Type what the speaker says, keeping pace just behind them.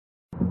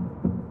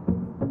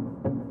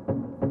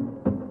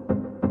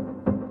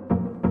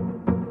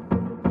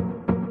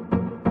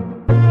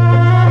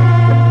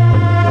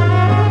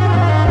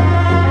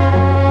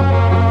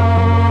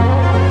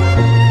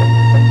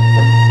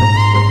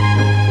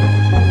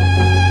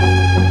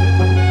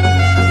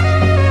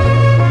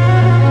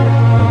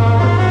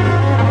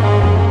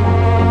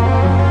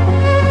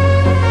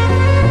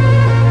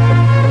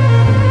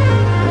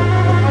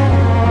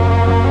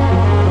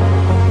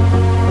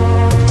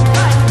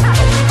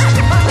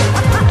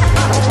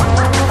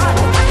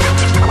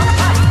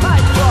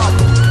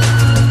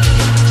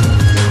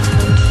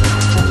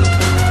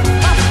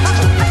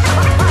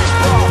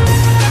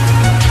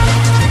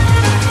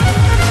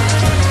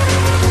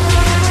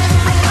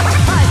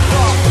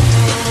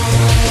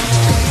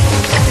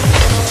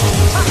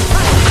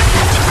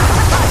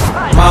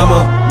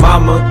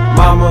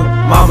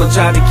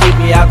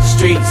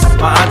streets.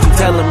 My auntie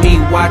telling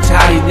me, watch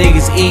how these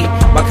niggas eat.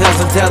 My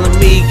cousin telling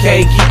me,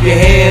 K, keep your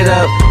head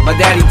up. My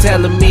daddy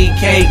telling me,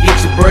 K, get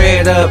your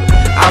bread up.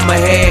 I'm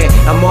ahead,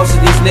 and most of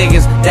these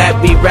niggas that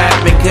be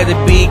rapping. Could it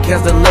be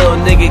cause the little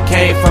nigga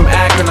came from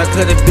Akron? Or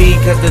could it be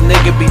cause the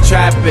nigga be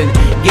trapping?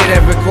 Get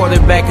every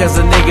quarterback cause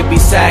the nigga be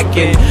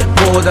sacking.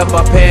 Pulled up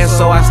my pants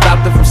so I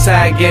stopped it from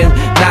sagging.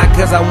 Not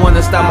cause I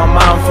wanna stop my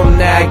mom from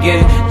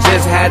nagging.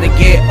 Just had to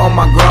get on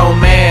my grown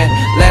man.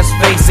 Let's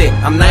face it,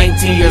 I'm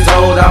 19 years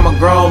old, I'm a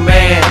grown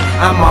man.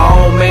 I'm my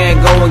own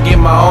man, go and get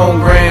my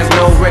own grands.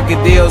 No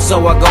record deal, so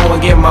I go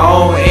and get my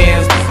own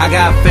ends. I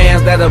got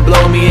fans that'll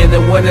blow me in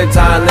the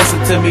wintertime.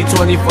 Listen to me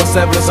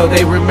 24/7 so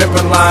they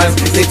remember lines.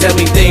 They tell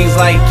me things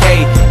like,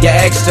 K, you're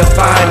extra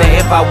fine. And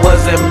if I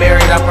wasn't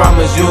married, I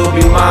promise you'll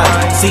be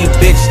mine. See,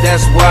 bitch,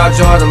 that's where I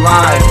draw the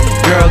line.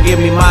 Girl, give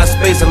me my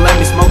space and let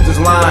me smoke this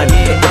line.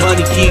 The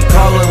money keep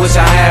calling, wish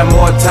I had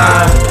more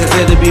time. Cause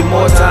it'll be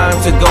more time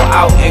to go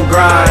out and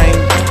grind.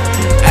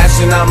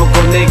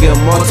 Astronomical nigga,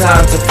 more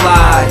time to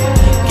fly.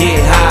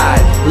 Get high,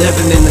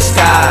 living in the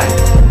sky.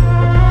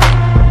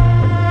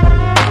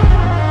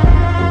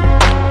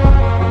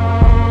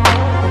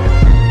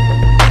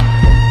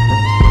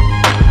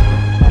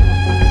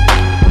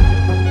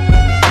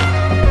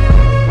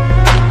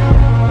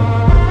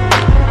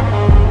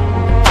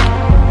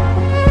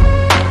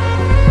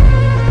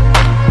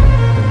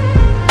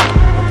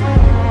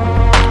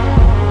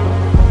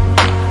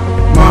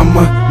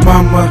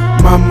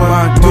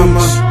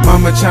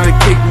 Mama tryna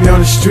kick me on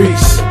the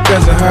streets.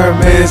 Cause of her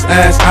man's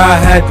ass I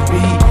had to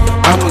beat.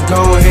 I'ma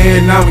go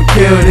ahead and I'ma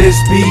kill this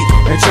beat.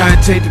 And try to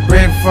take the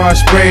bread before I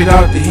sprayed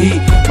off the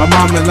heat. My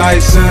mama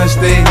like, son,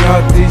 stay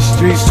off these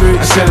streets.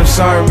 I said I'm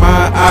sorry,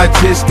 ma, I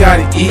just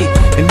gotta eat.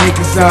 And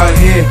niggas out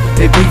here,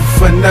 they beef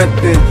for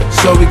nothing.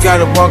 So we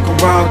gotta walk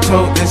around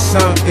toting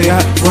something.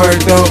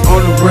 Word though,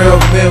 on the real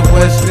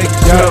Midwest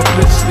niggas, yo,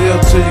 put the steel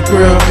to your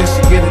grill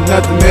just to get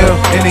another meal.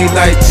 And they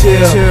like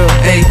chill.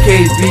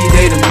 AKB,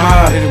 they the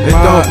mob. They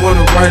don't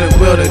wanna write a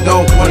will, they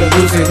don't wanna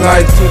lose their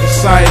life to the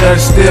side of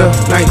the steel.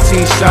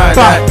 19 shot,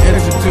 I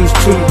introduced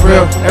to the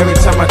real. Every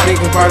time I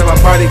think about it, my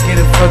body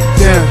getting fucked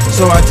down.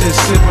 So I just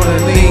sip on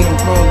the lean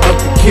and roll up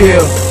the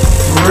kill.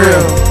 For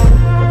real.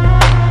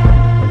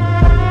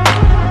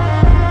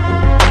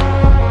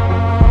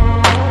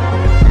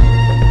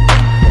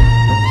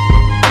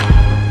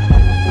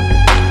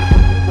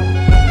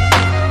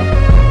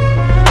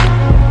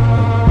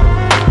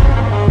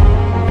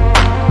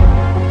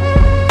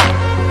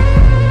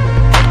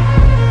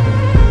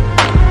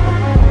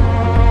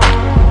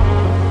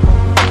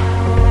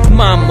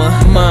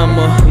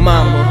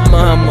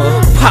 Mama,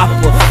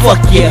 Papa,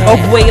 fuck yeah.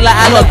 Abuela,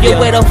 I love you.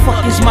 Where the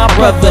fuck is my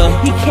brother?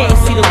 He can't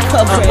see the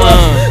cover,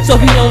 so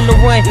he on the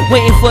run,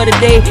 waiting for the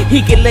day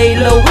he can lay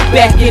low,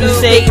 back in the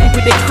safe,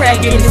 with the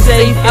crack in the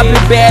safe. I been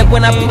bad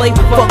when I play,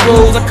 fuck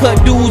rules. I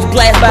cut dudes,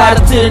 glass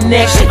bottle to the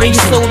neck. Bring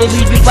your soul to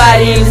leave your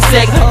body in the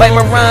sack. Bite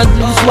my rhymes,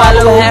 do you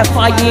swallow, have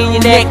fire in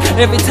your neck.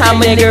 Every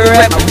time a nigga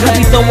rap, I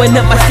be throwing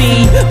up my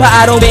seed, but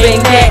I don't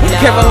bang that.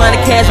 Carolina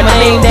Cash, my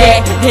name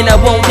that, and I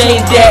won't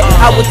name that.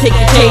 I will take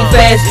your chain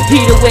fast,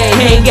 heat away,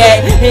 hang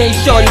at. And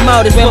shorty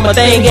mouth is where my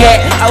thing at.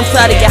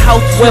 Outside of your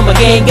house, where my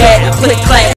gang at. Click clack.